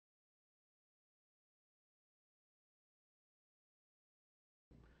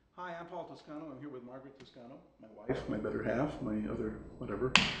Hi, I'm Paul Toscano. I'm here with Margaret Toscano, my wife, my better half, my other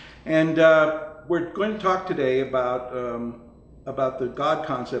whatever. And we're going to talk today about the God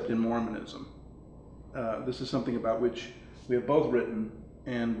concept in Mormonism. This is something about which we have both written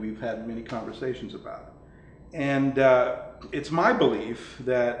and we've had many conversations about. And it's my belief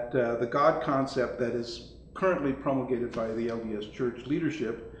that the God concept that is currently promulgated by the LDS Church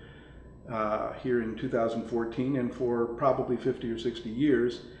leadership here in 2014 and for probably 50 or 60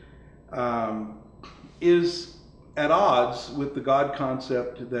 years is at odds with the God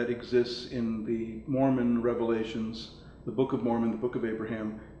concept that exists in the Mormon revelations, the Book of Mormon, the Book of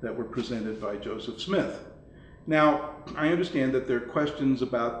Abraham, that were presented by Joseph Smith. Now, I understand that there are questions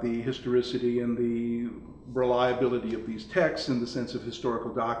about the historicity and the reliability of these texts in the sense of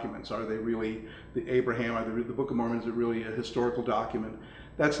historical documents. Are they really the Abraham, the Book of Mormon, is it really a historical document?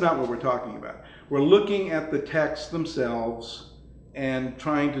 That's not what we're talking about. We're looking at the texts themselves and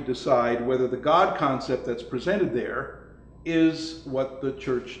trying to decide whether the God concept that's presented there is what the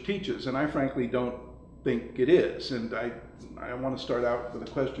church teaches. And I frankly don't think it is. And I want to start out with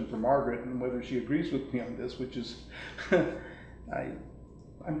a question for Margaret and whether she agrees with me on this, which is,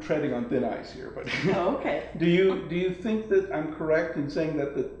 I'm treading on thin ice here, but oh, okay. Do you think that I'm correct in saying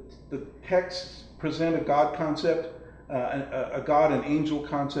that the texts present a God concept, a God and angel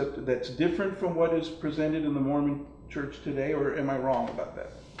concept that's different from what is presented in the Mormon Church today, or am I wrong about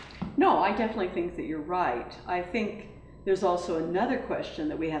that? No, I definitely think that you're right. I think there's also another question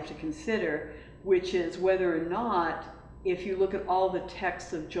that we have to consider, which is whether or not, if you look at all the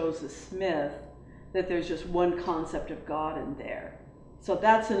texts of Joseph Smith, that there's just one concept of God in there. So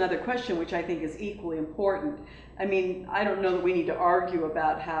that's another question which I think is equally important. I mean, I don't know that we need to argue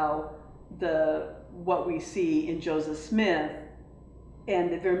about how what we see in Joseph Smith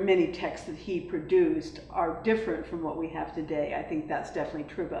and that there are many texts that he produced are different from what we have today. I think that's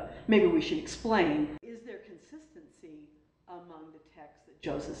definitely true, but maybe we should explain. Is there consistency among the texts that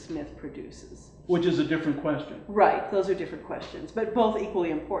Joseph Smith produces? Which is a different question. Right, those are different questions, but both equally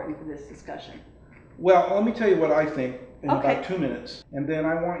important for this discussion. Well, let me tell you what I think in about 2 minutes, and then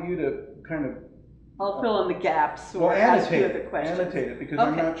I want you to kind of... I'll fill in the gaps or ask you other questions. Annotate it, because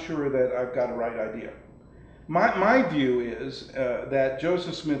I'm not sure that I've got a right idea. My view is that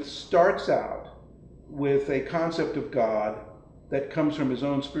Joseph Smith starts out with a concept of God that comes from his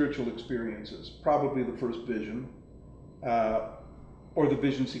own spiritual experiences, probably the first vision, or the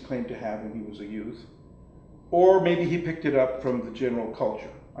visions he claimed to have when he was a youth, or maybe he picked it up from the general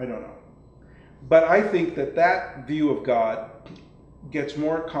culture. I don't know. But I think that view of God gets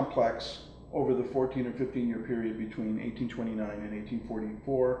more complex over the 14 or 15 year period between 1829 and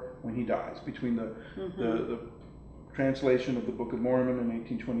 1844 when he dies, between the translation of the Book of Mormon in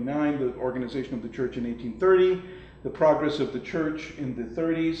 1829, the organization of the church in 1830, the progress of the church in the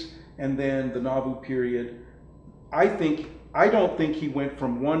 30s, and then the Nauvoo period. I don't think he went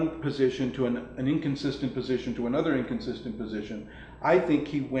from one position to an inconsistent position to another inconsistent position. I think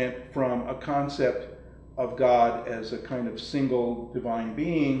he went from a concept of God as a kind of single divine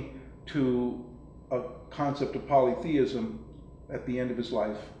being to a concept of polytheism at the end of his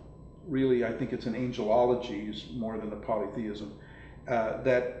life. Really, I think it's an angelology more than a polytheism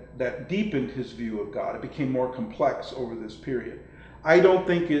that deepened his view of God. It became more complex over this period. I don't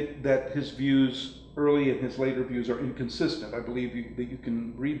think that his views early and his later views are inconsistent. I believe that you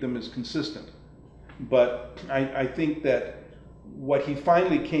can read them as consistent. But I think that what he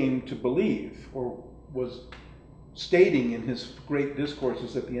finally came to believe, or was stating in his great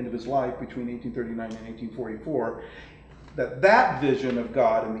discourses at the end of his life between 1839 and 1844, that vision of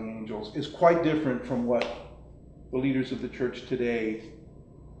God and the angels is quite different from what the leaders of the church today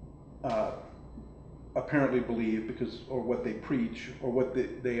apparently believe, or what they preach, or what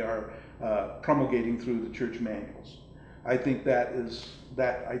they are promulgating through the church manuals. I think that is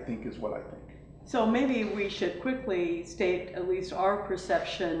what I think. So maybe we should quickly state at least our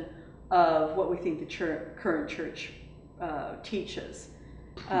perception of what we think the current church teaches.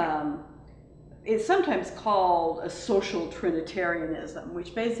 It's sometimes called a social Trinitarianism,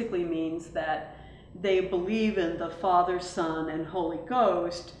 which basically means that they believe in the Father, Son, and Holy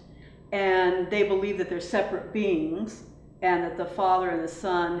Ghost, and they believe that they're separate beings, and that the Father and the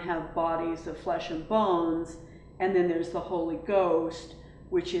Son have bodies of flesh and bones, and then there's the Holy Ghost,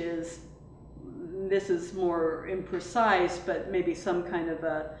 which is, this is more imprecise, but maybe some kind of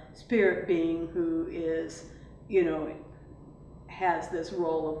a spirit being who is, has this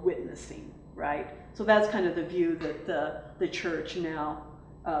role of witnessing, right? So that's kind of the view that the church now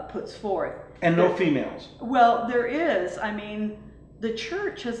puts forth. And no females. Well, there is. I mean, the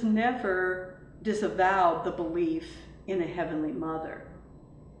church has never disavowed the belief in a heavenly mother.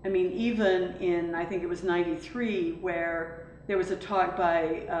 I mean, even in, I think it was 93, where there was a talk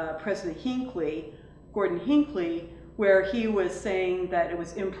by President Hinckley, Gordon Hinckley, where he was saying that it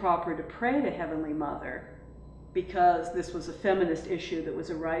was improper to pray to Heavenly Mother because this was a feminist issue that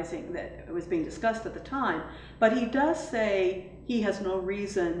was arising, that was being discussed at the time. But he does say he has no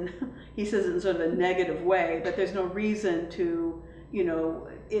reason, he says it in sort of a negative way, that there's no reason to, you know,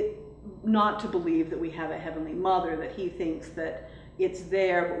 not to believe that we have a Heavenly Mother, that he thinks that it's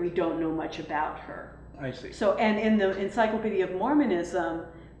there, but we don't know much about her. I see. So, and in the Encyclopedia of Mormonism,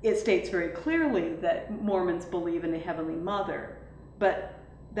 it states very clearly that Mormons believe in a Heavenly Mother, but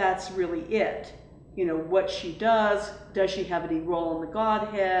that's really it. You know, what she does she have any role in the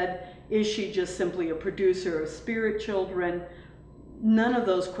Godhead? Is she just simply a producer of spirit children? None of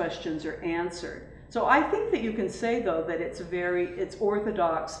those questions are answered. So I think that you can say, though, that it's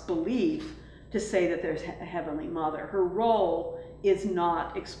orthodox belief to say that there's a Heavenly Mother. Her role is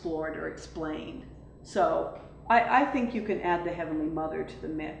not explored or explained. So I think you can add the Heavenly Mother to the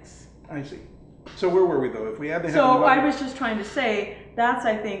mix. I see. So where were we, though? If we had the Heavenly Mother... So I was just trying to say, that's,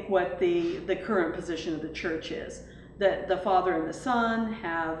 I think, what the current position of the church is. That the Father and the Son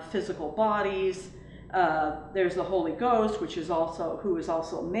have physical bodies. There's the Holy Ghost, who is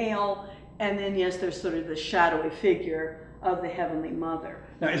also male. And then, yes, there's sort of the shadowy figure of the Heavenly Mother.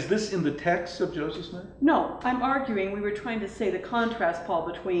 Now, is this in the text of Joseph Smith? No, I'm arguing, we were trying to say the contrast, Paul,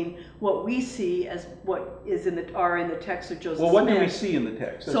 between what we see as what is in the text of Joseph Smith. Well, what do we see in the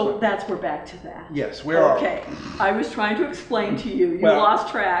text? We're back to that. Yes, where are we? Okay, I was trying to explain to you, you Well,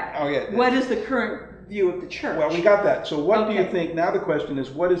 lost track. Oh, yeah. What is the current view of the church? Well, we got that. So what do you think, now the question is,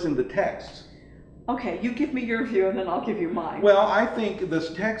 what is in the text? Okay, you give me your view and then I'll give you mine. Well, I think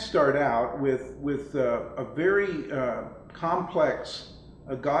this text start out with a very complex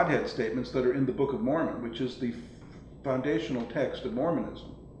Godhead statements that are in the Book of Mormon, which is the foundational text of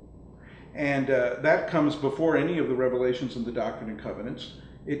Mormonism. And that comes before any of the revelations in the Doctrine and Covenants.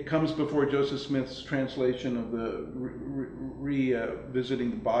 It comes before Joseph Smith's translation of the revisiting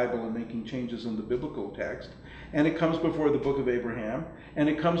the Bible and making changes in the biblical text. And it comes before the Book of Abraham. And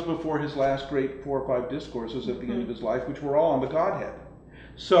it comes before his last great 4 or 5 discourses at the end of his life, which were all on the Godhead.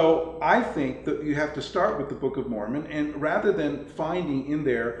 So I think that you have to start with the Book of Mormon, and rather than finding in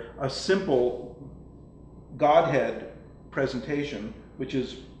there a simple Godhead presentation, which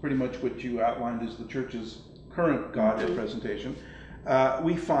is pretty much what you outlined as the church's current Godhead presentation,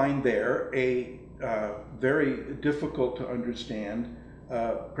 we find there a very difficult to understand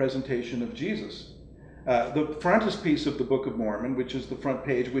presentation of Jesus. The frontispiece of the Book of Mormon, which is the front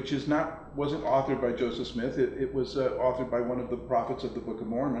page, which wasn't authored by Joseph Smith. It was authored by one of the prophets of the Book of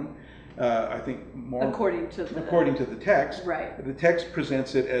Mormon. I think more according to the text. Right. The text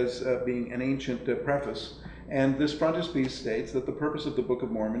presents it as being an ancient preface, and this frontispiece states that the purpose of the Book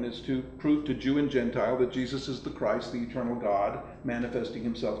of Mormon is to prove to Jew and Gentile that Jesus is the Christ, the eternal God, manifesting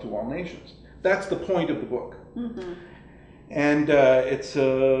himself to all nations. That's the point of the book. Mm-hmm. And it's a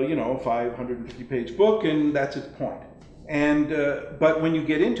 550-page book, and that's its point. And but when you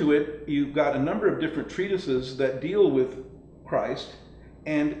get into it, you've got a number of different treatises that deal with Christ,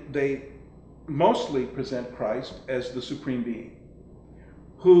 and they mostly present Christ as the supreme being,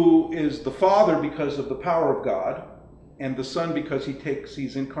 who is the Father because of the power of God, and the Son because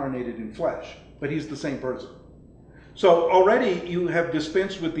he's incarnated in flesh, but he's the same person. So already you have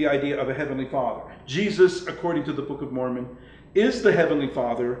dispensed with the idea of a Heavenly Father. Jesus, according to the Book of Mormon, is the Heavenly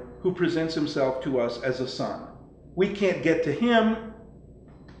Father who presents himself to us as a son. We can't get to him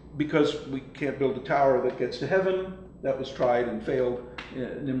because we can't build a tower that gets to heaven. That was tried and failed.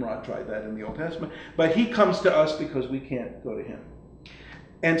 Nimrod tried that in the Old Testament. But he comes to us because we can't go to him.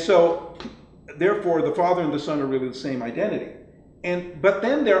 And so, therefore, the Father and the Son are really the same identity. But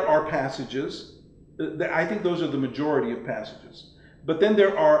then there are passages, I think those are the majority of passages. But then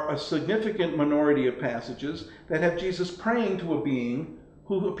there are a significant minority of passages that have Jesus praying to a being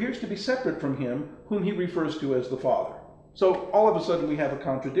who appears to be separate from him, whom he refers to as the Father. So all of a sudden we have a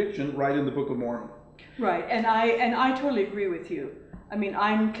contradiction right in the Book of Mormon. Right, and I totally agree with you. I mean,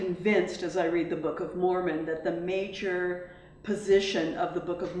 I'm convinced as I read the Book of Mormon that the major position of the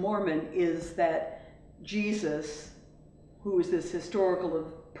Book of Mormon is that Jesus, who is this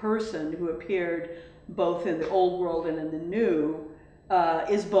historical person who appeared both in the Old World and in the New,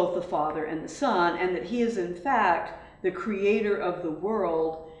 is both the Father and the Son, and that he is in fact the creator of the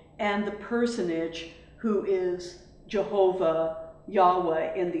world and the personage who is Jehovah,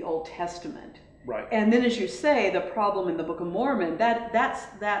 Yahweh in the Old Testament. Right. And then, as you say, the problem in the Book of Mormon, that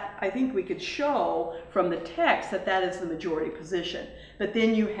I think we could show from the text that is the majority position. But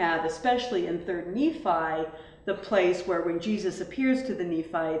then you have, especially in 3rd Nephi, the place where when Jesus appears to the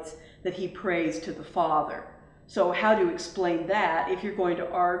Nephites, that he prays to the Father. So how do you explain that if you're going to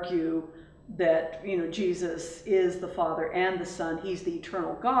argue that, you know, Jesus is the Father and the Son, he's the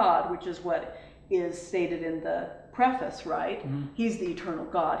eternal God, which is what is stated in the preface, right? Mm-hmm. He's the eternal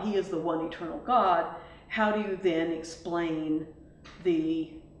God. He is the one eternal God. How do you then explain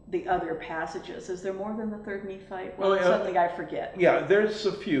the other passages? Is there more than the third Nephite? Well, something I forget. Yeah, there's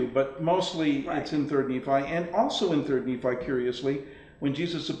a few, but mostly it's in third Nephi, and also in third Nephi, curiously, when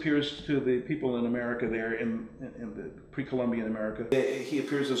Jesus appears to the people in America there, in the pre-Columbian America, he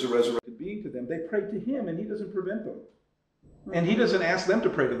appears as a resurrected being to them. They pray to him, and he doesn't prevent them. Mm-hmm. And he doesn't ask them to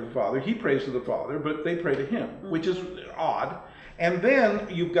pray to the Father. He prays to the Father, but they pray to him, mm-hmm. which is odd. And then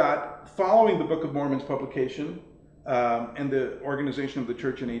you've got, following the Book of Mormon's publication, and the organization of the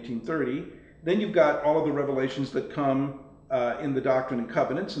church in 1830, then you've got all of the revelations that come in the Doctrine and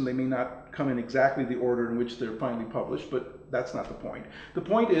Covenants, and they may not come in exactly the order in which they're finally published, but that's not the point. The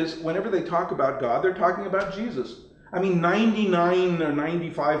point is, whenever they talk about God, they're talking about Jesus. I mean, 99 or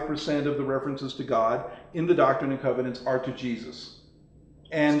 95% of the references to God in the Doctrine and Covenants are to Jesus.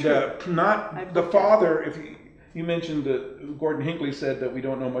 And not the Father. If you mentioned that Gordon Hinckley said that we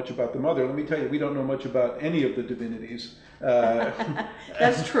don't know much about the Mother. Let me tell you, we don't know much about any of the divinities.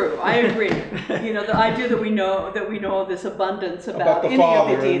 That's true. I agree. You know, the idea that we know this abundance about the any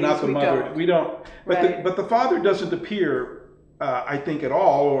Father of the deities, and not the Mother. We don't. But right. But the Father doesn't appear, I think, at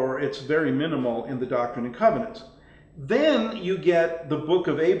all, or it's very minimal in the Doctrine and Covenants. Then you get the Book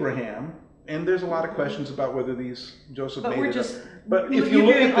of Abraham, and there's a lot of questions about whether these Joseph made it up. But if you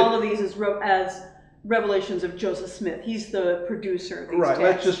look at all of these as revelations of Joseph Smith. He's the producer of these texts,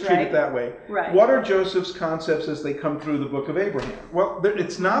 let's just treat it that way. Right. What are Joseph's concepts as they come through the Book of Abraham? Well,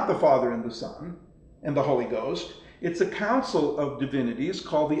 it's not the Father and the Son and the Holy Ghost. It's a council of divinities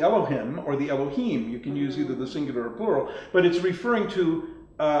called the Elohim or the Elohim. You can use either the singular or plural, but it's referring to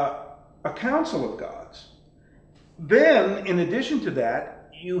a council of gods. Then, in addition to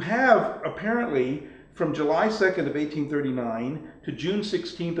that, you have apparently from July 2nd of 1839 to June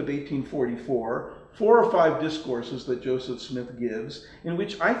 16th of 1844, 4 or 5 discourses that Joseph Smith gives, in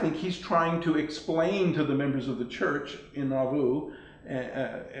which I think he's trying to explain to the members of the church in Nauvoo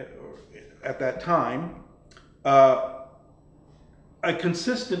at that time a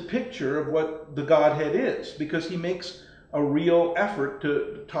consistent picture of what the Godhead is, because he makes a real effort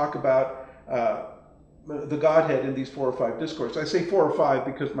to talk about the Godhead in these 4 or 5 discourses. I say 4 or 5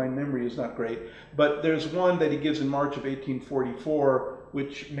 because my memory is not great, but there's one that he gives in March of 1844,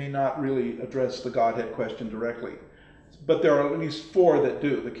 which may not really address the Godhead question directly. But there are at least 4 that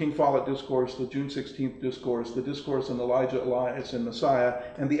do. The King Follett Discourse, the June 16th Discourse, the Discourse on Elijah, Elias, and Messiah,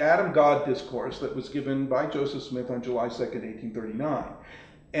 and the Adam God Discourse that was given by Joseph Smith on July 2nd, 1839.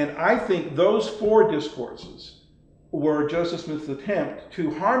 And I think those 4 discourses were Joseph Smith's attempt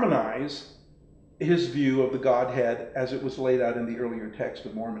to harmonize his view of the Godhead as it was laid out in the earlier text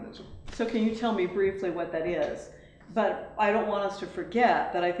of Mormonism. So can you tell me briefly what that is? But I don't want us to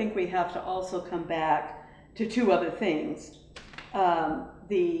forget that I think we have to also come back to 2 other things.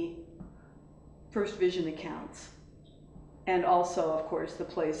 The first vision accounts, and also, of course, the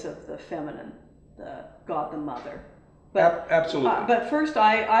place of the feminine, the God the Mother. But, absolutely. But first,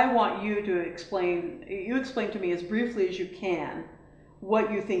 I want you to explain to me as briefly as you can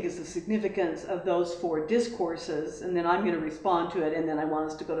what you think is the significance of those 4 discourses, and then I'm going to respond to it, and then I want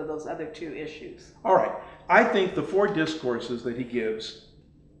us to go to those other 2 issues. All right. I think the 4 discourses that he gives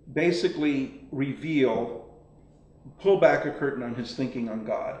basically pull back a curtain on his thinking on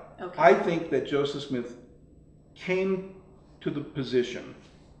God. Okay. I think that Joseph Smith came to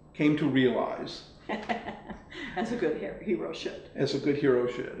realize, as a good hero should. As a good hero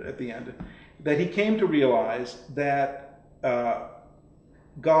should, at the end, that he came to realize that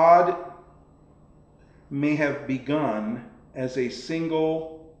God may have begun as a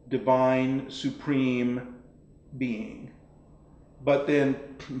single, divine, supreme being, but then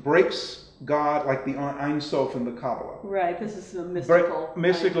breaks God, like the Ein Sof in the Kabbalah. Right, this is a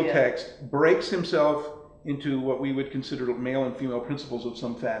mystical text, breaks himself into what we would consider male and female principles of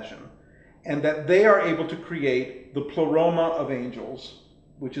some fashion, and that they are able to create the pleroma of angels,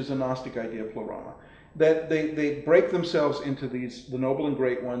 which is a Gnostic idea of pleroma. That they break themselves into the noble and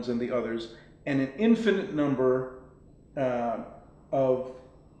great ones and the others, and an infinite number of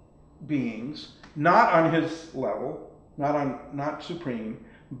beings, not on his level, not supreme,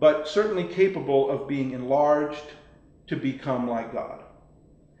 but certainly capable of being enlarged to become like God.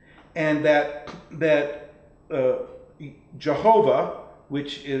 And that Jehovah,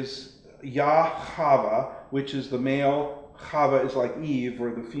 which is Yah-Chava, which is the male, Chava is like Eve,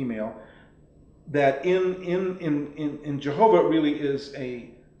 or the female, that in Jehovah it really is a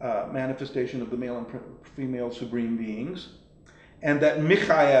manifestation of the male and female supreme beings, and that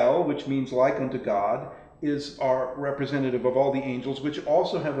Michael, which means like unto God, is our representative of all the angels, which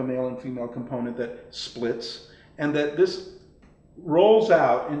also have a male and female component that splits, and that this rolls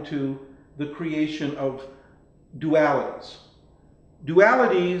out into the creation of dualities.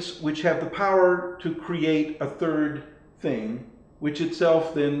 Dualities which have the power to create a third thing, which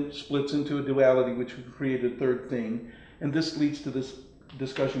itself then splits into a duality which would create a third thing. And this leads to this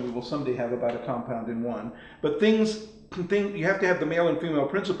discussion we will someday have about a compound in one. But you have to have the male and female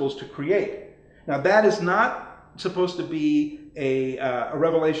principles to create. Now that is not supposed to be a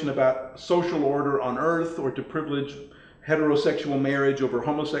revelation about social order on earth or to privilege heterosexual marriage over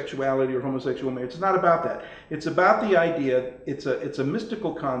homosexuality or homosexual marriage. It's not about that. It's about the idea, it's a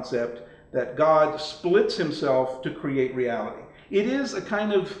mystical concept that God splits himself to create reality. It is a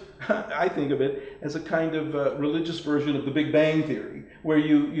kind of, I think of it as a kind of religious version of the Big Bang Theory, where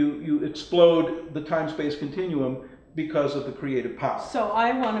you explode the time-space continuum because of the creative power. So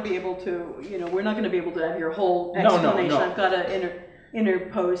I want to be able to, we're not going to be able to have your whole explanation. No. I've got to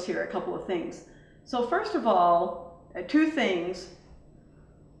interpose here a couple of things. So first of all, two things.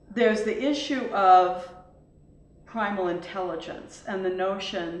 There's the issue of primal intelligence and the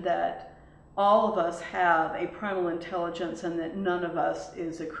notion that all of us have a primal intelligence and that none of us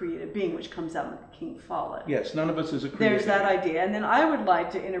is a creative being, which comes out in King Follett. Yes, none of us is a creative There's that idea. And then I would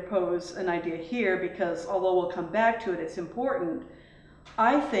like to interpose an idea here because although we'll come back to it, it's important.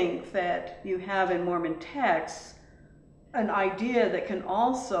 I think that you have in Mormon texts an idea that can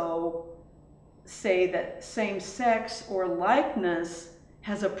also say that same-sex or likeness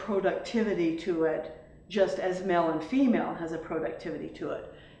has a productivity to it, just as male and female has a productivity to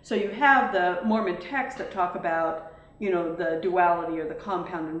it. So you have the Mormon texts that talk about, the duality or the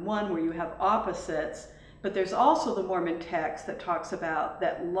compound in one, where you have opposites, but there's also the Mormon text that talks about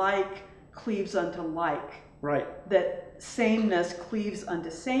that like cleaves unto like. Right. That sameness cleaves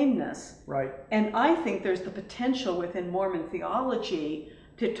unto sameness. Right. And I think there's the potential within Mormon theology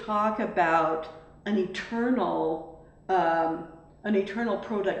to talk about an eternal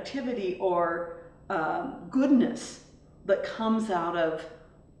productivity or goodness that comes out of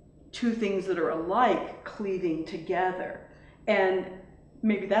two things that are alike cleaving together. And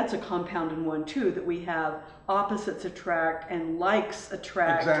maybe that's a compound in one too, that we have opposites attract and likes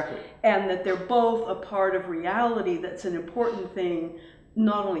attract. Exactly. And that they're both a part of reality that's an important thing,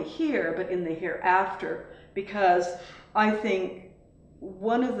 not only here, but in the hereafter. Because I think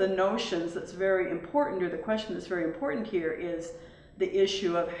one of the notions that's very important, or the question that's very important here, is the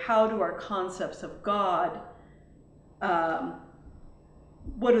issue of how do our concepts of God,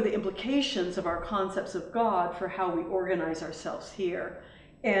 what are the implications of our concepts of God for how we organize ourselves here?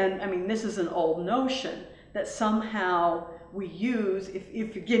 And I mean, this is an old notion that somehow we use,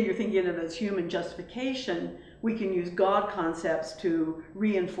 if again you're thinking of it as human justification, we can use God concepts to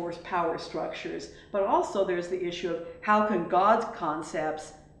reinforce power structures. But also there's the issue of how can God's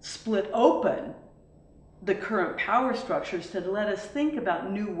concepts split open the current power structures to let us think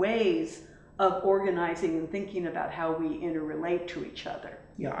about new ways of organizing and thinking about how we interrelate to each other.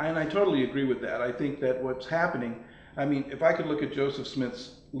 Yeah, and I totally agree with that. I think that what's happening, I mean, if I could look at Joseph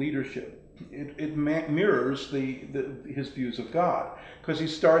Smith's leadership, it mirrors his views of God, because he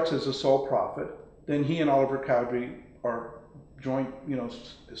starts as a sole prophet. Then he and Oliver Cowdery are joint,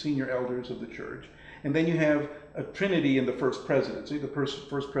 senior elders of the church. And then you have a trinity in the first presidency. The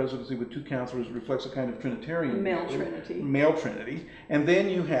first presidency with two counselors reflects a kind of Trinitarian male view, trinity. Male trinity. And then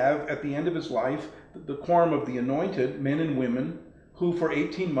you have, at the end of his life, the quorum of the anointed, men and women, who for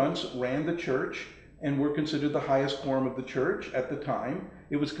 18 months ran the church and were considered the highest quorum of the church at the time.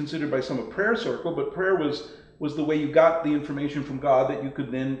 It was considered by some a prayer circle, but prayer was the way you got the information from God that you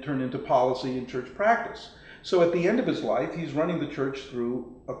could then turn into policy and church practice. So at the end of his life, he's running the church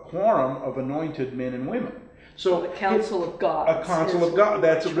through a quorum of anointed men and women. So the council of God. A council of God.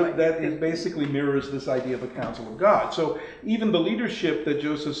 That basically mirrors this idea of a council of God. So even the leadership that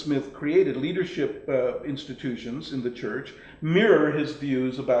Joseph Smith created, leadership institutions in the church, mirror his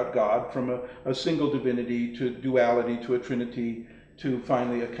views about God, from a single divinity to duality to a trinity to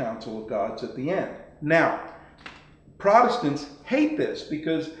finally a council of gods at the end. Now, Protestants hate this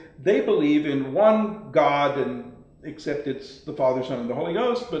because they believe in one God, and except it's the Father, Son, and the Holy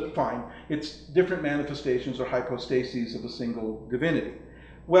Ghost, but fine. It's different manifestations or hypostases of a single divinity.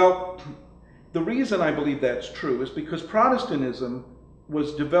 Well, the reason I believe that's true is because Protestantism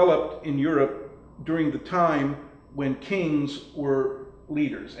was developed in Europe during the time when kings were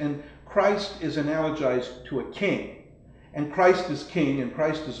leaders. And Christ is analogized to a king. and Christ is king and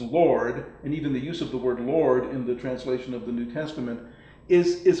Christ is Lord, and even the use of the word Lord in the translation of the New Testament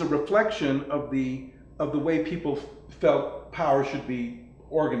is a reflection of the way people felt power should be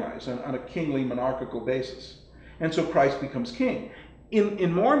organized on a kingly monarchical basis. And so Christ becomes king.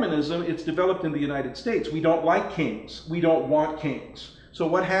 In Mormonism, it's developed in the United States. We don't like kings. We don't want kings. So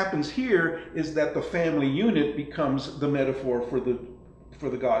what happens here is that the family unit becomes the metaphor for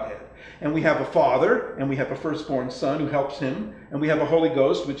the Godhead. And we have a father, and we have a firstborn son who helps him, and we have a Holy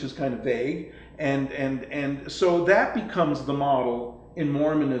Ghost, which is kind of vague. And so that becomes the model in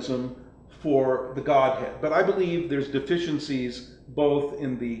Mormonism for the Godhead. But I believe there's deficiencies both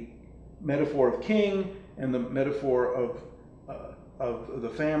in the metaphor of king and the metaphor of the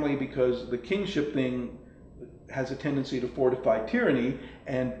family, because the kingship thing has a tendency to fortify tyranny,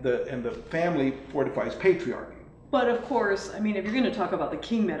 and the family fortifies patriarchy. But of course, I mean, if you're going to talk about the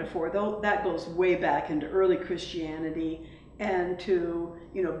king metaphor, though, that goes way back into early Christianity and to,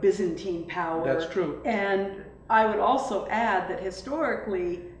 you know, Byzantine power. That's true. And I would also add that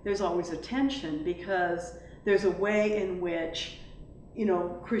historically there's always a tension, because there's a way in which, you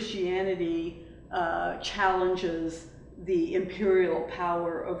know, Christianity challenges the imperial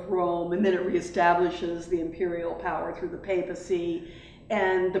power of Rome, and then it reestablishes the imperial power through the papacy.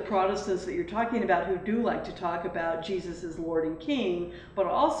 And the Protestants that you're talking about, who do like to talk about Jesus as Lord and King, but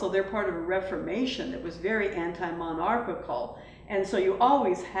also they're part of a Reformation that was very anti-monarchical. And so you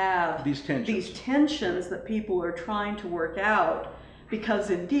always have these tensions that people are trying to work out, because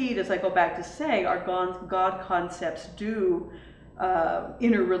indeed, as I go back to say, our God concepts do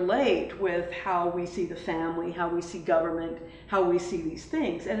interrelate with how we see the family, how we see government, how we see these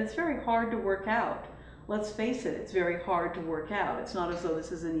things. And it's very hard to work out. Let's face it, it's very hard to work out. It's not as though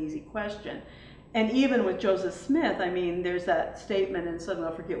this is an easy question. And even with Joseph Smith, I mean, there's that statement, and suddenly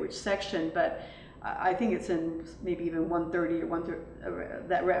I'll forget which section, but I think it's in maybe even 130 or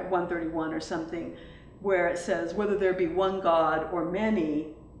 131 or something, where it says, whether there be one God or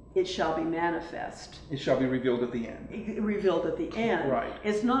many, it shall be manifest. It shall be revealed at the end. Revealed at the end. Right.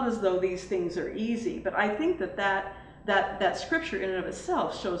 It's not as though these things are easy, but I think that scripture in and of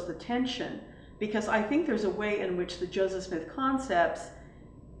itself shows the tension, because I think there's a way in which the Joseph Smith concepts,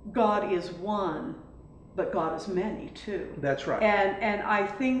 God is one, but God is many too. That's right. And I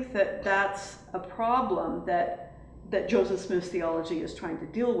think that that's a problem that Joseph Smith's theology is trying to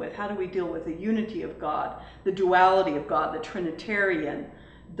deal with. How do we deal with the unity of God, the duality of God, the Trinitarian,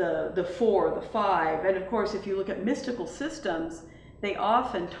 the four, the five? And of course, if you look at mystical systems, they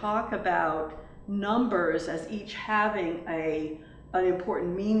often talk about numbers as each having an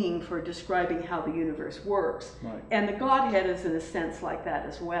important meaning for describing how the universe works. Right. And the Godhead is in a sense like that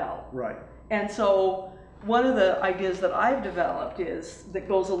as well. Right. And so one of the ideas that I've developed that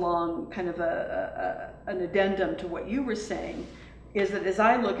goes along kind of an addendum to what you were saying, is that as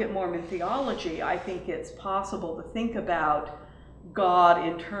I look at Mormon theology, I think it's possible to think about God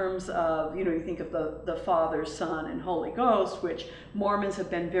in terms of, you know, you think of the Father, Son, and Holy Ghost, which Mormons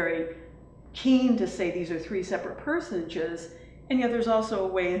have been very keen to say these are three separate personages, and yet there's also a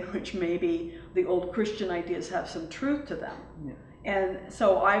way in which maybe the old Christian ideas have some truth to them. Yeah. And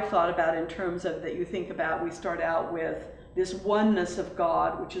so I've thought about in terms of that you think about, we start out with this oneness of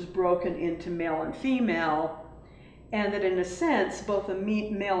God, which is broken into male and female, and that in a sense, both the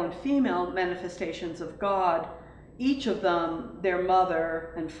male and female manifestations of God, each of them, their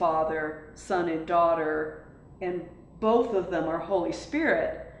mother and father, son and daughter, and both of them are Holy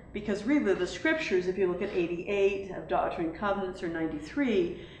Spirit. Because really the scriptures, if you look at 88 of Doctrine and Covenants or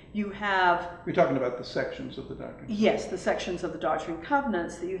 93, you have... You're talking about the sections of the Doctrine. Yes, the sections of the Doctrine and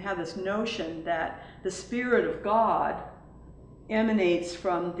Covenants, that you have this notion that the Spirit of God emanates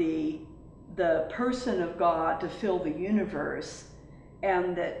from the person of God to fill the universe,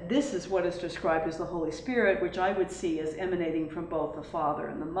 and that this is what is described as the Holy Spirit, which I would see as emanating from both the Father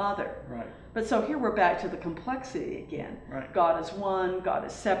and the Mother. Right. But so here we're back to the complexity again. Right. God is one, God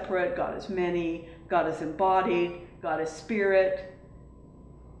is separate, God is many, God is embodied, God is spirit.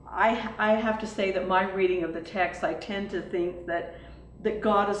 I have to say that my reading of the text, I tend to think that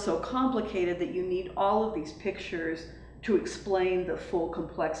God is so complicated that you need all of these pictures to explain the full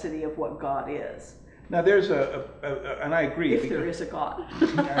complexity of what God is. Now there's and I agree. If there is a God. I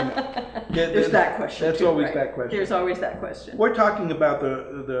know. There's that question. That's too, always right? that question. There's always that question. We're talking about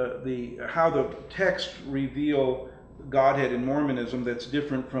the how the texts reveal Godhead in Mormonism that's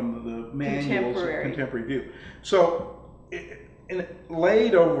different from the manuals of contemporary view. So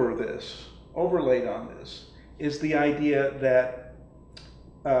overlaid on this is the idea that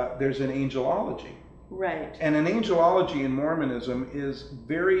there's an angelology. Right. And an angelology in Mormonism is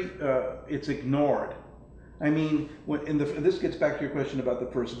very, it's ignored. I mean, this gets back to your question about the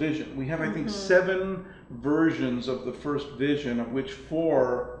first vision. We have, I think, 7 versions of the first vision, of which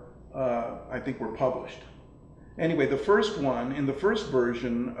 4, I think, were published. Anyway, the first one, in the first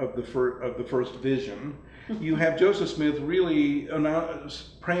version of the first vision, you have Joseph Smith really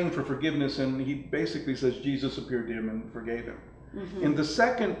praying for forgiveness, and he basically says Jesus appeared to him and forgave him. In the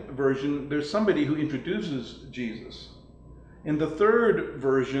second version, there's somebody who introduces Jesus. In the third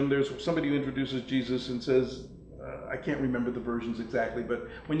version, there's somebody who introduces Jesus and says, I can't remember the versions exactly, but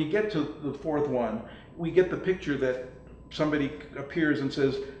when you get to the fourth one, we get the picture that somebody appears and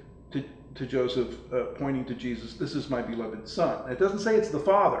says to Joseph, pointing to Jesus, this is my beloved son. It doesn't say it's the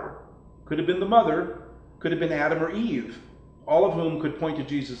father. Could have been the mother, could have been Adam or Eve, all of whom could point to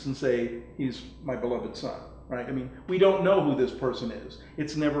Jesus and say, he's my beloved son, right? I mean, we don't know who this person is.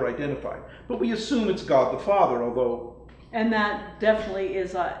 It's never identified. But we assume it's God the Father, although... And that definitely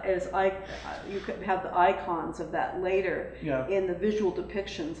is, you could have the icons of that later in the visual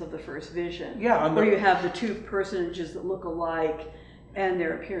depictions of the first vision. Yeah, where you have the 2 personages that look alike, and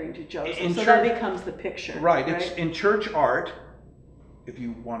they're appearing to Joseph. So that becomes the picture. Right. It's in church art, if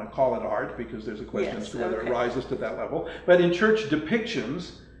you want to call it art, because there's a question as to whether it rises to that level. But in church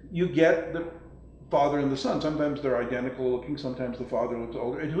depictions, you get the father and the son. Sometimes they're identical looking, sometimes the father looks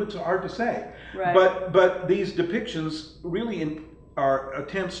older. It's hard to say. Right. But these depictions really are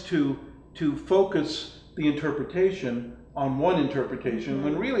attempts to focus the interpretation on one interpretation,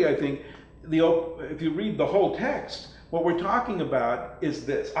 when really I think if you read the whole text, what we're talking about is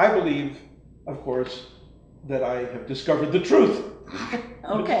this. I believe, of course, that I have discovered the truth.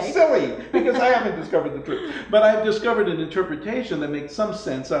 Okay. It's silly, because I haven't discovered the truth. But I've discovered an interpretation that makes some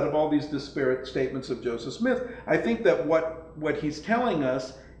sense out of all these disparate statements of Joseph Smith. I think that what he's telling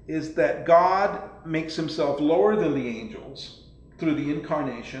us is that God makes himself lower than the angels through the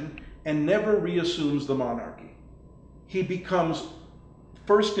incarnation and never reassumes the monarchy. He becomes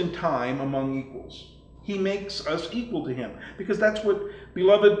first in time among equals. He makes us equal to him, because that's what,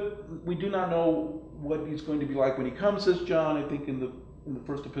 beloved, we do not know what he's going to be like when he comes, says John, I think in the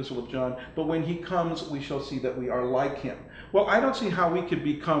first epistle of John, but when he comes, we shall see that we are like him. Well, I don't see how we could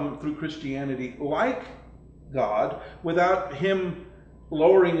become, through Christianity, like God without him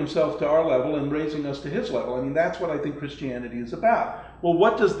lowering himself to our level and raising us to his level. I mean, that's what I think Christianity is about. Well,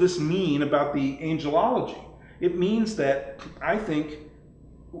 what does this mean about the angelology? It means that, I think,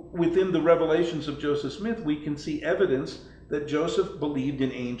 within the revelations of Joseph Smith, we can see evidence that Joseph believed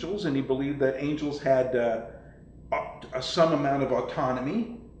in angels, and he believed that angels had some amount of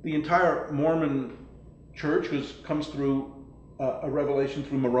autonomy. The entire Mormon church comes through a revelation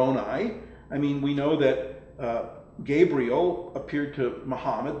through Moroni. I mean, we know that Gabriel appeared to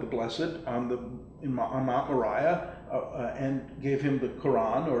Muhammad, the Blessed, on Mount Moriah, and gave him the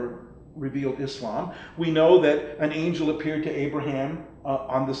Quran, or revealed Islam. We know that an angel appeared to Abraham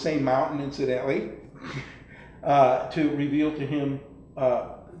on the same mountain, incidentally, to reveal to him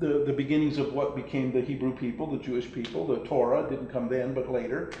the beginnings of what became the Hebrew people, the Jewish people. The Torah didn't come then, but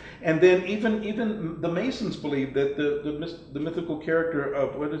later. And then even the Masons believe that the mythical character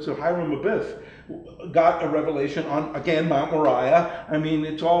of, Hiram Abiff got a revelation on, again, Mount Moriah. I mean,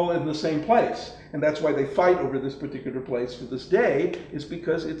 it's all in the same place. And that's why they fight over this particular place to this day, is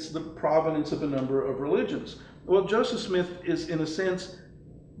because it's the provenance of a number of religions. Well, Joseph Smith is, in a sense,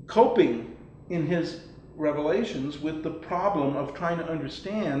 coping in his revelations with the problem of trying to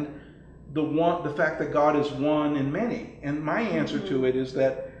understand the fact that God is one in many. And my answer to it is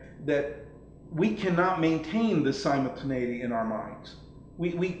that we cannot maintain this simultaneity in our minds.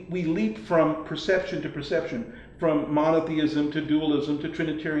 We leap from perception to perception, from monotheism to dualism to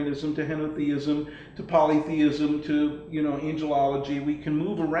Trinitarianism to henotheism to polytheism to angelology. We can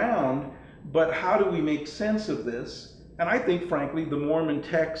move around, but how do we make sense of this? And I think, frankly, the Mormon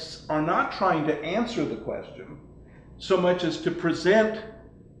texts are not trying to answer the question so much as to present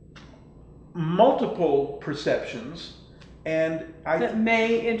multiple perceptions that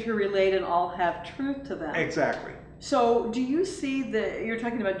may interrelate and all have truth to them. Exactly. So do you see you're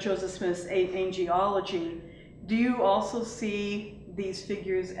talking about Joseph Smith's angelology, do you also see these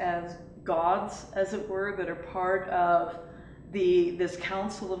figures as gods, as it were, that are part of this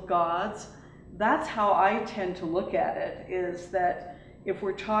council of gods? That's how I tend to look at it, is that if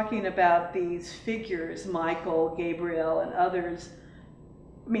we're talking about these figures, Michael, Gabriel, and others,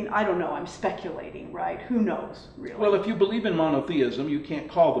 I mean, I don't know, I'm speculating, right? Who knows, really? Well, if you believe in monotheism, you can't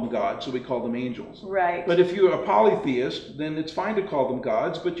call them gods, so we call them angels. Right. But if you're a polytheist, then it's fine to call them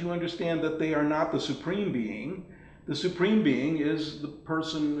gods, but you understand that they are not the supreme being. The supreme being is the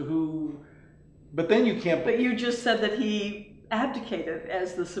person who... But then you can't... But you just said that he abdicated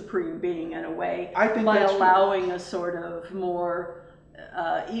as the supreme being in a way, I think by that's allowing true. a sort of more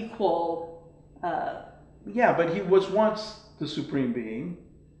equal. Yeah, but he was once the supreme being,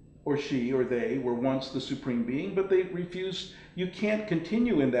 or she or they were once the supreme being, but they refused. You can't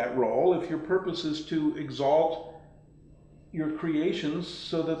continue in that role if your purpose is to exalt your creations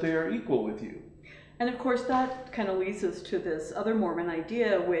so that they are equal with you. And of course, that kind of leads us to this other Mormon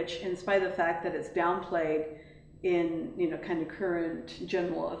idea, which, in spite of the fact that it's downplayed in, kind of current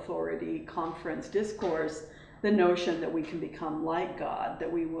general authority conference discourse, the notion that we can become like God,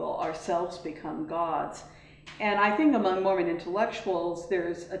 that we will ourselves become gods. And I think among Mormon intellectuals,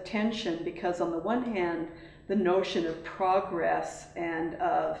 there's a tension because on the one hand, the notion of progress and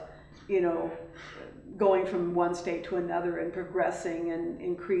of, going from one state to another and progressing and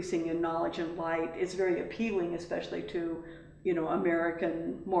increasing in knowledge and light is very appealing, especially to,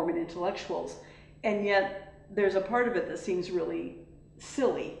 American Mormon intellectuals. And yet there's a part of it that seems really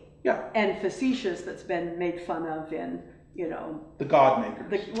silly, yeah, and facetious, that's been made fun of in, the God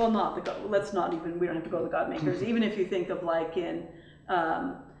makers. we don't have to go to the God makers. Even if you think of like in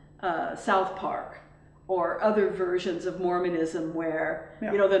South Park, or other versions of Mormonism where,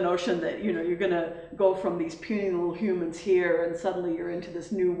 yeah, the notion that, you're going to go from these puny little humans here and suddenly you're into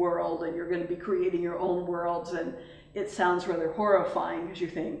this new world and you're going to be creating your own worlds. And it sounds rather horrifying because you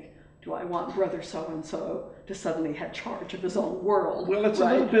think, do I want brother so-and-so to suddenly have charge of his own world? Well, it's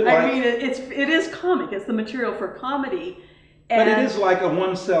right? a little bit like... I mean, it is comic. It's the material for comedy. But it is like a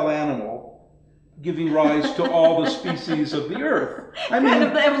one-cell animal giving rise to all the species of the earth. I mean, kind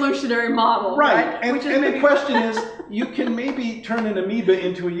of the evolutionary model, right? And the question is, you can maybe turn an amoeba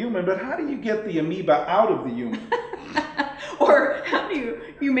into a human, but how do you get the amoeba out of the human? Or how do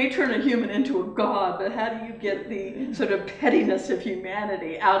you may turn a human into a god, but how do you get the sort of pettiness of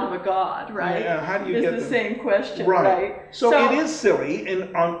humanity out of a god, right? Yeah, how do you get the same question, right? So it is silly,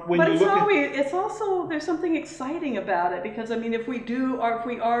 and when but you it's look always, it's also, there's something exciting about it, because I mean, if we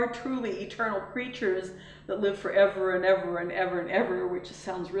are truly eternal creatures that live forever and ever and ever and ever, which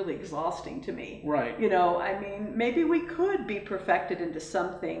sounds really exhausting to me. Right. I mean, maybe we could be perfected into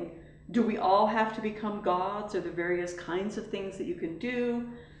something. Do we all have to become gods? Are there various kinds of things that you can do?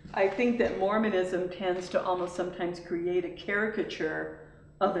 I think that Mormonism tends to almost sometimes create a caricature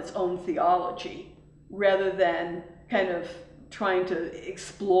of its own theology, rather than kind of trying to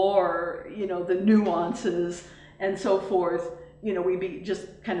explore, the nuances and so forth. We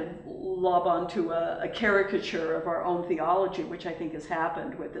just kind of lob onto a caricature of our own theology, which I think has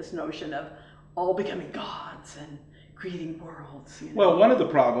happened with this notion of all becoming gods and creating worlds. Well, one of the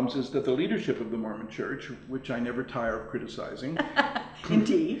problems is that the leadership of the Mormon Church, which I never tire of criticizing,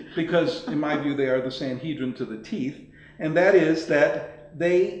 indeed, because in my view they are the Sanhedrin to the teeth, and that is that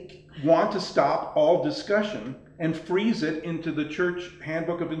they want to stop all discussion and freeze it into the church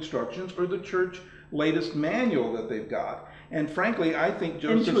handbook of instructions or the church latest manual that they've got. And frankly, I think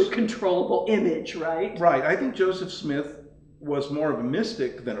Joseph... into a controllable image, right? Right. I think Joseph Smith was more of a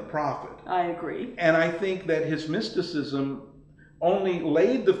mystic than a prophet. I agree. And I think that his mysticism only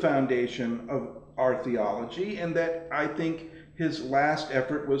laid the foundation of our theology, and that I think his last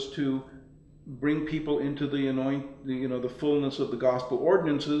effort was to bring people into the fullness of the gospel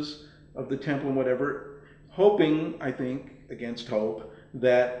ordinances of the temple and whatever, hoping, I think, against hope,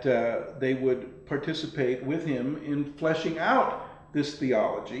 that they would participate with him in fleshing out this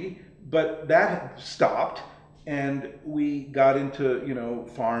theology. But that stopped, and we got into,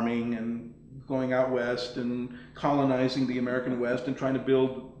 farming and going out west and colonizing the American West and trying to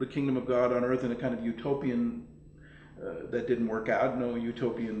build the kingdom of God on earth in a kind of utopian, that didn't work out. No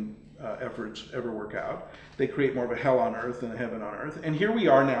utopian efforts ever work out. They create more of a hell on earth than a heaven on earth. And here we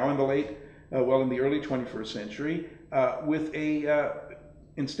are now in the early 21st century, with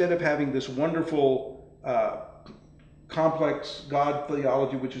instead of having this wonderful, complex God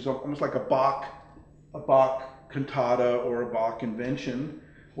theology, which is almost like a Bach cantata or a Bach invention,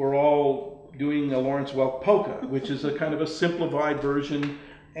 we're all doing a Lawrence Welk polka, which is a kind of a simplified version,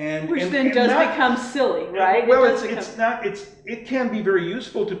 which then does become silly, right? Well, it can be very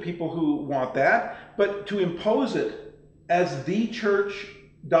useful to people who want that, but to impose it as the church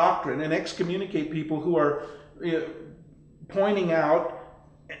doctrine and excommunicate people who are pointing out,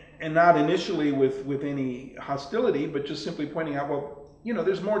 and not initially with any hostility, but just simply pointing out, well,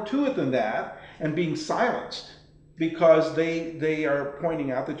 there's more to it than that, and being silenced because they are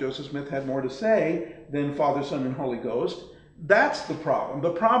pointing out that Joseph Smith had more to say than Father, Son, and Holy Ghost. That's the problem.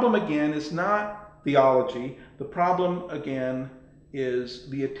 The problem, again, is not theology. The problem, again, is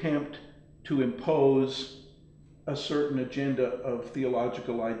the attempt to impose a certain agenda of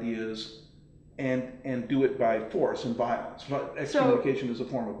theological ideas and do it by force and violence. Excommunication is a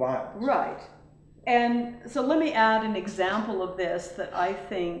form of violence. Right. And so let me add an example of this that I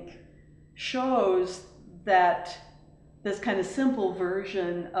think shows that this kind of simple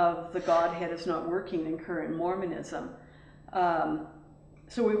version of the Godhead is not working in current Mormonism.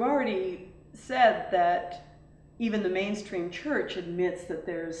 So we've already said that even the mainstream church admits that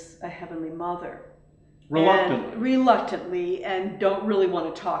there's a Heavenly Mother. Reluctantly, and don't really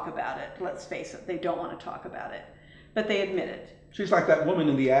want to talk about it. Let's face it, they don't want to talk about it, but they admit it. She's like that woman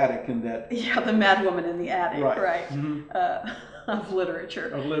in the attic in that. Yeah, the mad woman in the attic, right? Mm-hmm. Of literature.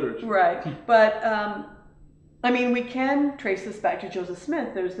 Of literature. Right, but I mean, we can trace this back to Joseph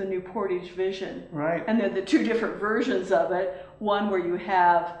Smith. There's the New Portage vision, right? And then the two different versions of it. One where you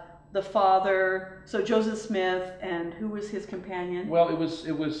have the father, so Joseph Smith, and who was his companion? Well, it was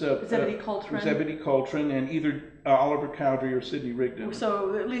Zebedee Coltrane. Zebedee Coltrane, and either Oliver Cowdery or Sidney Rigdon.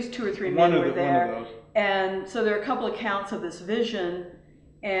 So at least 2 or 3 men were there. One of those. And so there are a couple accounts of this vision,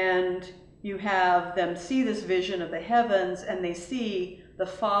 and you have them see this vision of the heavens, and they see the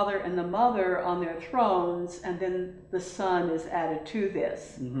Father and the Mother on their thrones, and then the Son is added to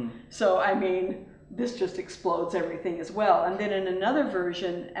this. Mm-hmm. So I mean, this just explodes everything as well. And then in another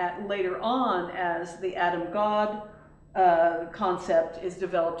version, later on, as the Adam God concept is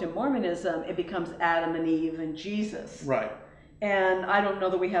developed in Mormonism, it becomes Adam and Eve and Jesus. Right. And I don't know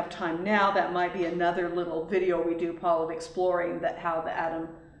that we have time now. That might be another little video we do, Paul, of exploring that how the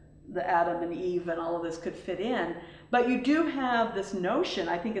Adam and Eve and all of this could fit in. But you do have this notion.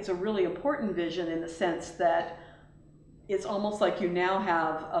 I think it's a really important vision in the sense that it's almost like you now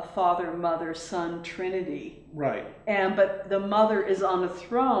have a Father, Mother, Son Trinity. Right. But the Mother is on a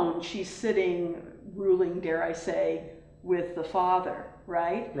throne. She's sitting, ruling, dare I say, with the Father,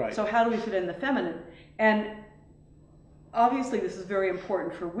 right? Right. So how do we fit in the feminine? And obviously this is very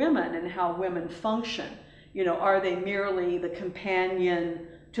important for women and how women function. You know, are they merely the companion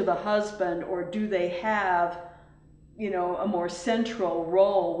to the husband, or do they have, you know, a more central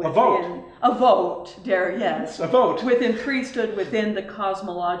role within a vote, within priesthood, within the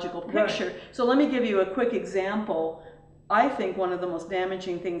cosmological picture. Right. So let me give you a quick example. I think one of the most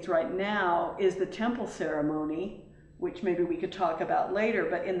damaging things right now is the temple ceremony, which maybe we could talk about later.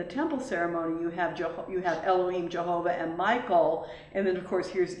 But in the temple ceremony, you have Elohim, Jehovah, and Michael, and then of course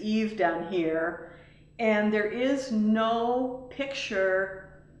here's Eve down here, and there is no picture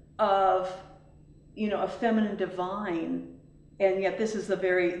of, you know, a feminine divine, and yet this is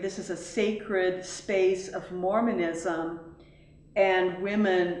a sacred space of Mormonism, and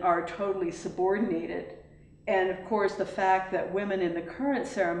women are totally subordinated. And of course the fact that women in the current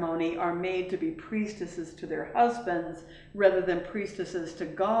ceremony are made to be priestesses to their husbands rather than priestesses to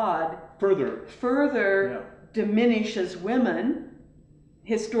God further diminishes women.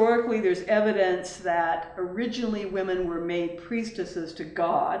 Historically, there's evidence that originally women were made priestesses to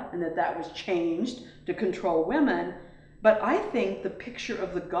God, and that was changed to control women. But I think the picture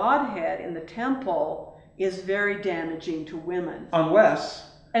of the Godhead in the temple is very damaging to women.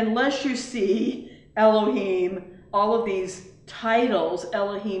 Unless you see Elohim, all of these titles,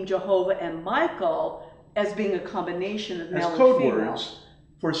 Elohim, Jehovah, and Michael, as being a combination of male and female. As code words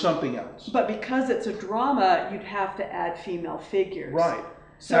for something else. But because it's a drama, you'd have to add female figures. Right.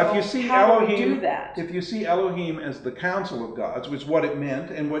 So now, if you see how Elohim, do we do that? If you see Elohim as the council of gods, which is what it meant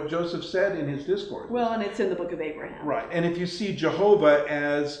and what Joseph said in his discourse. Well, and it's in the book of Abraham. Right. And if you see Jehovah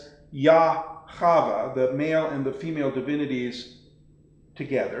as Yahweh, the male and the female divinities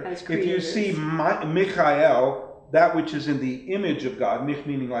together. As if creators. you see Michael, that which is in the image of God, mich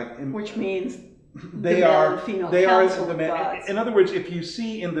meaning like... Which means they are the gods. In other words, if you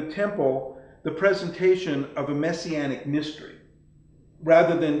see in the temple the presentation of a messianic mystery,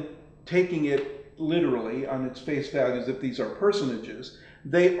 rather than taking it literally on its face value as if these are personages,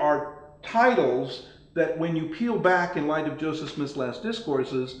 they are titles that when you peel back in light of Joseph Smith's last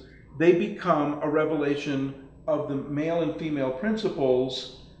discourses, they become a revelation of the male and female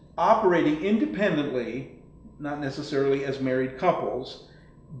principles operating independently, not necessarily as married couples,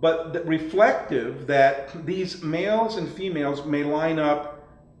 but reflective that these males and females may line up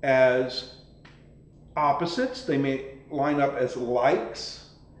as opposites, they may line up as likes,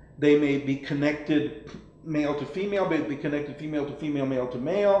 they may be connected male to female, they may be connected female to female, male to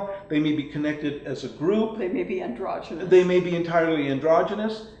male, they may be connected as a group. They may be androgynous. They may be entirely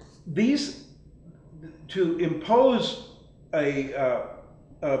androgynous. These, to impose a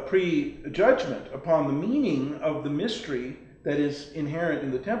prejudgment upon the meaning of the mystery that is inherent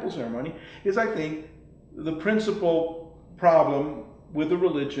in the temple ceremony, is, I think, the principal problem with a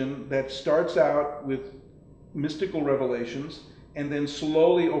religion that starts out with mystical revelations and then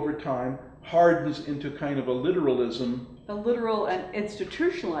slowly over time hardens into kind of a literalism. A literal and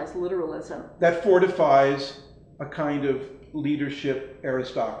institutionalized literalism. That fortifies a kind of leadership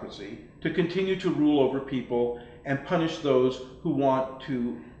aristocracy to continue to rule over people and punish those who want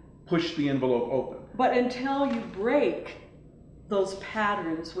to push the envelope open. But until you break those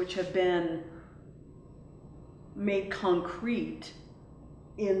patterns which have been made concrete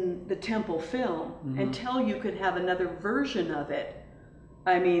in the temple film, until you could have another version of it,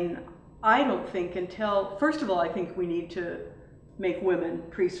 I mean, I don't think until, first of all, I think we need to make women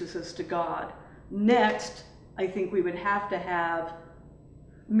priestesses to God. Next, I think we would have to have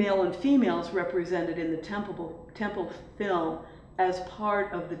male and females represented in the temple film as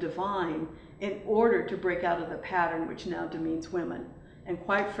part of the divine in order to break out of the pattern which now demeans women. And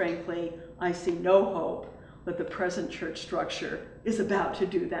quite frankly, I see no hope that the present church structure is about to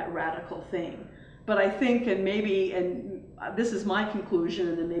do that radical thing. But I think, and this is my conclusion,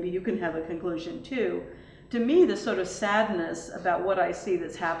 and then maybe you can have a conclusion too, to me the sort of sadness about what I see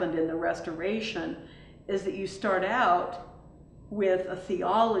that's happened in the Restoration is that you start out with a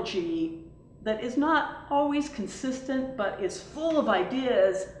theology that is not always consistent, but is full of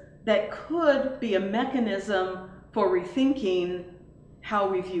ideas that could be a mechanism for rethinking how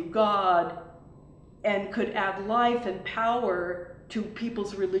we view God and could add life and power to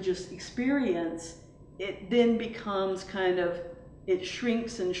people's religious experience. It then becomes kind of, it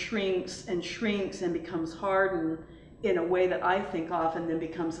shrinks and shrinks and shrinks and becomes hardened in a way that I think often then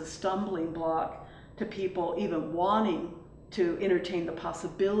becomes a stumbling block to people even wanting to entertain the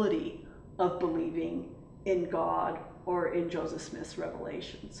possibility of believing in God or in Joseph Smith's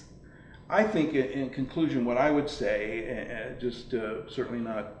revelations. I think in conclusion, what I would say, certainly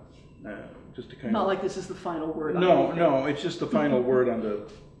not, just to kind not of... like this is the final word. No, it's just the final word on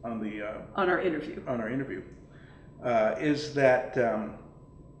our interview. On our interview, is that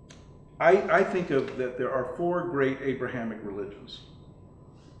I think of that there are four great Abrahamic religions: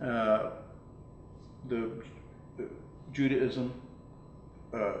 the Judaism,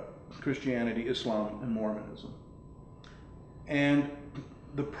 Christianity, Islam, and Mormonism. And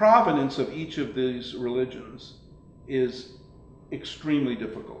the provenance of each of these religions is extremely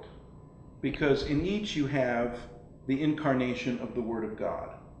difficult, because in each you have the incarnation of the Word of God.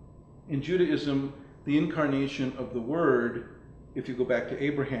 In Judaism, the incarnation of the Word, if you go back to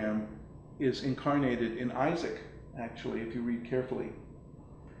Abraham, is incarnated in Isaac, actually, if you read carefully.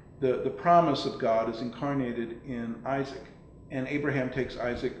 The promise of God is incarnated in Isaac. And Abraham takes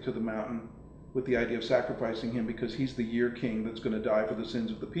Isaac to the mountain with the idea of sacrificing him because he's the year king that's going to die for the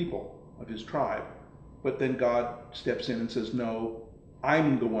sins of the people, of his tribe. But then God steps in and says, no,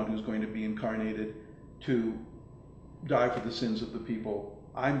 I'm the one who's going to be incarnated to die for the sins of the people.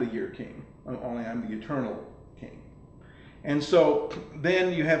 I'm the year king, only I'm the eternal king. And so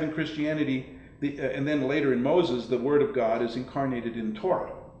then you have in Christianity, and then later in Moses, the Word of God is incarnated in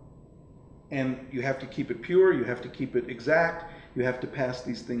Torah. And you have to keep it pure, you have to keep it exact, you have to pass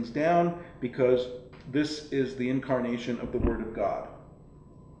these things down, because this is the incarnation of the Word of God.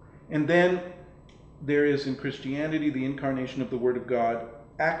 And then there is in Christianity the incarnation of the Word of God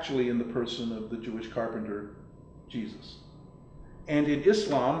actually in the person of the Jewish carpenter, Jesus. And in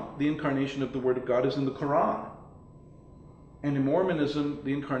Islam, the incarnation of the Word of God is in the Quran. And in Mormonism,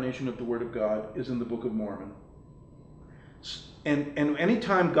 the incarnation of the Word of God is in the Book of Mormon. And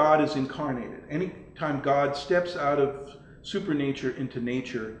anytime God is incarnated, anytime God steps out of supernature into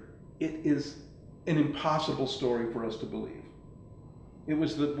nature, it is an impossible story for us to believe. It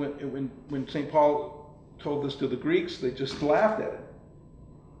was when St. Paul told this to the Greeks, they just laughed at it.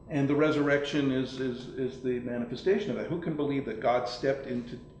 And the resurrection is the manifestation of that. Who can believe that God stepped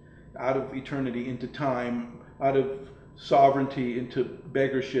out of eternity into time, out of sovereignty into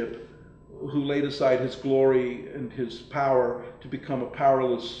beggarship, who laid aside his glory and his power to become a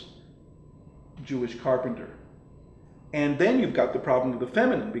powerless Jewish carpenter? And then you've got the problem of the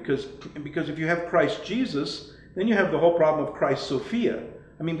feminine, because if you have Christ Jesus, then you have the whole problem of Christ Sophia.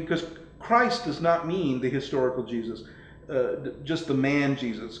 I mean, because Christ does not mean the historical Jesus, just the man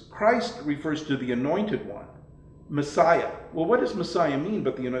Jesus. Christ refers to the anointed one, Messiah. Well, what does Messiah mean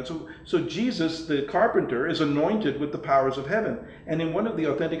but the anointed? So Jesus, the carpenter, is anointed with the powers of heaven. And in one of the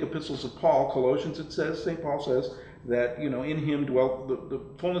authentic epistles of Paul, Colossians, it says, St. Paul says that, in him dwelt the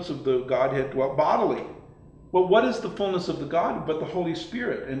fullness of the Godhead dwelt bodily. Well, what is the fullness of the God but the Holy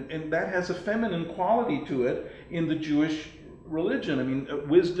Spirit? And that has a feminine quality to it in the Jewish religion. I mean,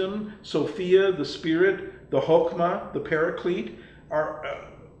 wisdom, Sophia, the Spirit, the Chokmah, the Paraclete,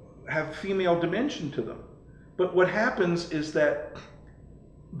 have female dimension to them. But what happens is that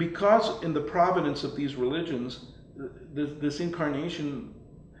because in the providence of these religions, this incarnation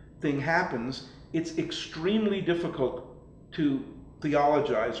thing happens, it's extremely difficult to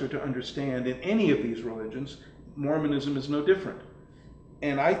theologize or to understand in any of these religions. Mormonism is no different.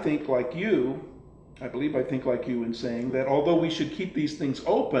 And I think like you, I believe I think like you in saying that although we should keep these things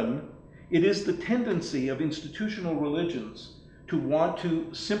open, it is the tendency of institutional religions to want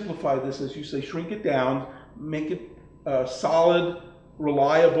to simplify this, as you say, shrink it down, make it solid,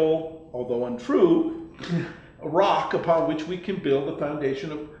 reliable, although untrue, a rock upon which we can build the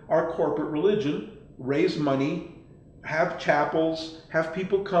foundation of our corporate religion, raise money, have chapels, have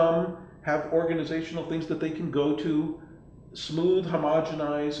people come, have organizational things that they can go to, smooth,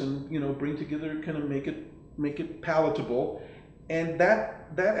 homogenize, and bring together, kind of make it palatable. And that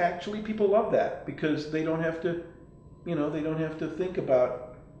actually, people love that because they don't have to, they don't have to think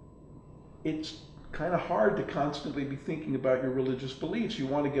about. It's kind of hard to constantly be thinking about your religious beliefs. You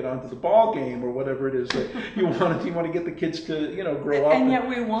want to get onto the ball game or whatever it is that you want to get the kids to grow up. And yet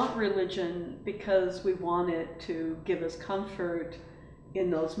we want religion because we want it to give us comfort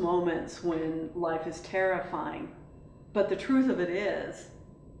in those moments when life is terrifying. But the truth of it is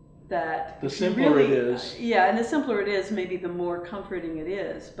that the simpler it is. Yeah, and the simpler it is, maybe the more comforting it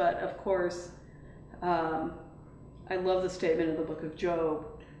is. But of course, I love the statement in the book of Job.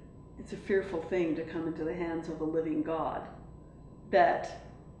 It's a fearful thing to come into the hands of the living God. That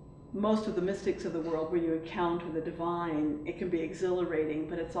most of the mystics of the world, when you encounter the divine, it can be exhilarating,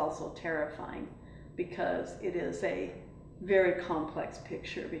 but it's also terrifying because it is a very complex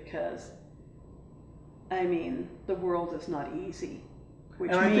picture because, the world is not easy,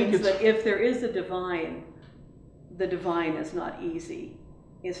 which means that if there is a divine, the divine is not easy.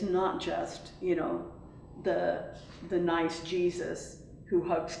 It's not just, the nice Jesus who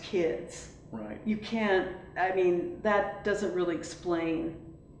hugs kids. Right. You can't, that doesn't really explain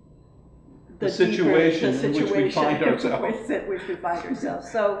the situation in which we find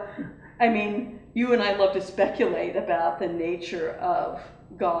ourselves. So, you and I love to speculate about the nature of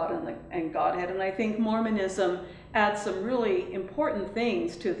God and Godhead, and I think Mormonism adds some really important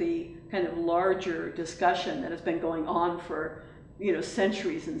things to the kind of larger discussion that has been going on for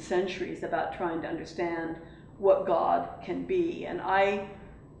centuries and centuries about trying to understand what God can be. And I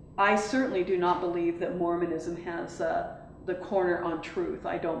certainly do not believe that Mormonism has the corner on truth.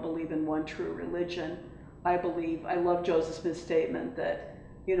 I don't believe in one true religion. I love Joseph Smith's statement that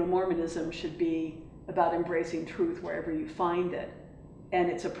Mormonism should be about embracing truth wherever you find it, and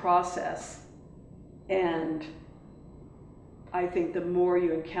it's a process. And I think the more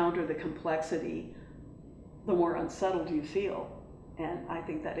you encounter the complexity, the more unsettled you feel. And I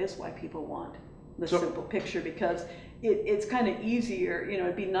think that is why people want the simple picture, because it's kind of easier.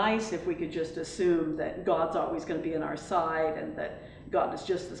 It'd be nice if we could just assume that God's always going to be on our side and that God is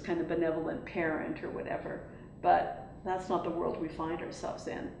just this kind of benevolent parent or whatever. But that's not the world we find ourselves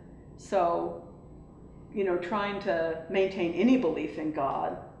in. So, trying to maintain any belief in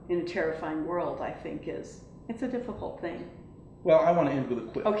God in a terrifying world, I think it's a difficult thing. Well, I want to end with a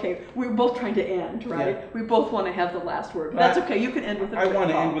quip. Okay, we're both trying to end, right? Yeah. We both want to have the last word. That's okay, you can end with a quip. I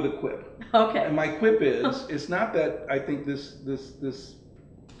want to end with a quip. Okay. And my quip is, it's not that I think this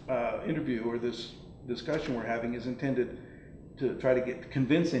interview or this discussion we're having is intended to try to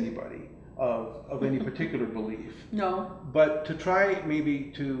convince anybody of any particular belief. No. But to try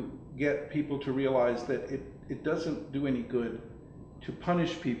maybe to get people to realize that it doesn't do any good to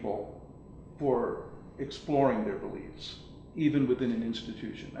punish people for exploring their beliefs, even within an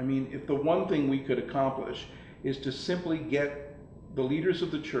institution. If the one thing we could accomplish is to simply get the leaders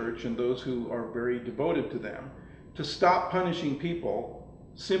of the church and those who are very devoted to them to stop punishing people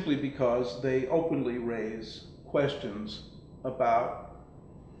simply because they openly raise questions about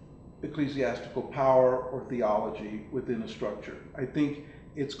ecclesiastical power or theology within a structure. I think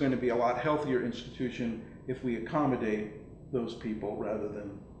it's going to be a lot healthier institution if we accommodate those people rather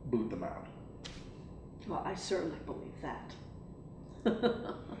than boot them out. Well, I certainly believe that.